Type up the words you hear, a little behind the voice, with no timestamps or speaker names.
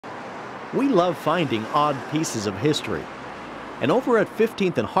We love finding odd pieces of history. And over at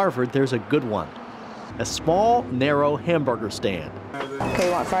 15th and Harvard, there's a good one. A small, narrow hamburger stand. Okay,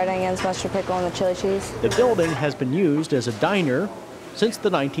 you want fried onions, mustard pickle, and the chili cheese? The building has been used as a diner since the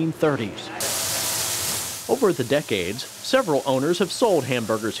 1930s. Over the decades, several owners have sold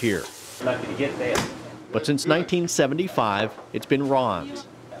hamburgers here. Lucky to get that. But since 1975, it's been Ron's.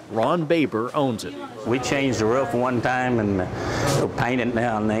 Ron Baber owns it. We changed the roof one time and painted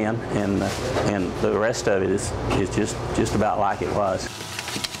now and then, and the rest of it is just about like it was.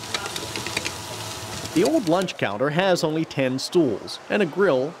 The old lunch counter has only 10 stools and a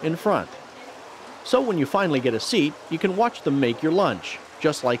grill in front. So when you finally get a seat, you can watch them make your lunch,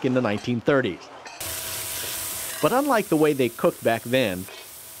 just like in the 1930s. But unlike the way they cooked back then,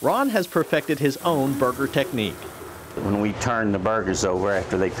 Ron has perfected his own burger technique. When we turn the burgers over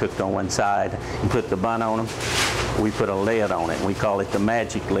after they cooked on one side and put the bun on them, we put a lid on it. We call it the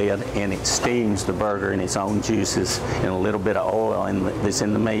magic lid, and it steams the burger in its own juices and a little bit of oil that's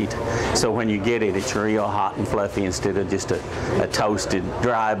in the meat. So when you get it, it's real hot and fluffy instead of just a toasted,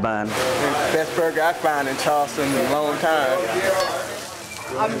 dry bun. It's the best burger I find in Tulsa in a long time.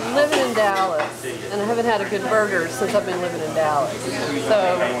 I'm living in Dallas, and I haven't had a good burger since I've been living in Dallas.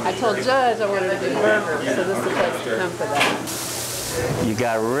 So I told Judge I wanted a good burger, so this is the place to come for that. You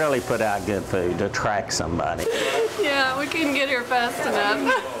got to really put out good food to attract somebody. Yeah, we couldn't get here fast enough.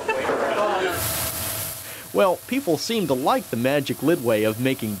 Well, people seem to like the magic lid way of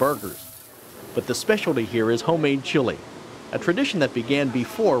making burgers. But the specialty here is homemade chili, a tradition that began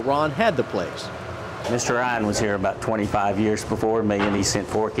before Ron had the place. Mr. Ryan was here about 25 years before me, and he sent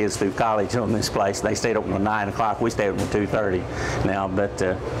 4 kids through college on this place. They stayed open until 9 o'clock. We stay open until 2:30 now, but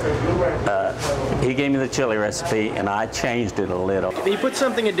he gave me the chili recipe, and I changed it a little. He put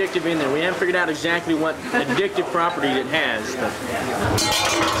something addictive in there. We haven't figured out exactly what addictive property it has. But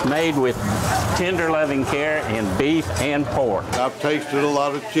it's made with tender loving care in beef and pork. I've tasted a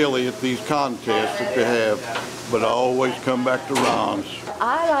lot of chili at these contests that they have, but I always come back to Ron's.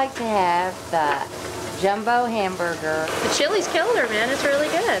 I like to have the jumbo hamburger. The chili's killer, man. It's really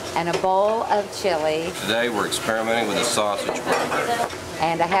good. And a bowl of chili. Today we're experimenting with a sausage burger.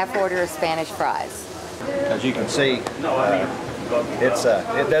 And a half order of Spanish fries. As you can see,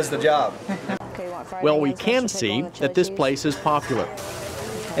 it does the job. Well, we can see that this place is popular.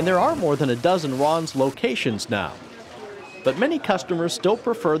 And there are more than a dozen Ron's locations now. But many customers still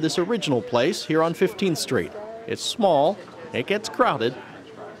prefer this original place here on 15th Street. It's small, it gets crowded,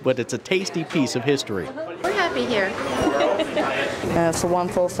 but it's a tasty piece of history. We're happy here. So one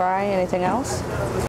full fry, anything else?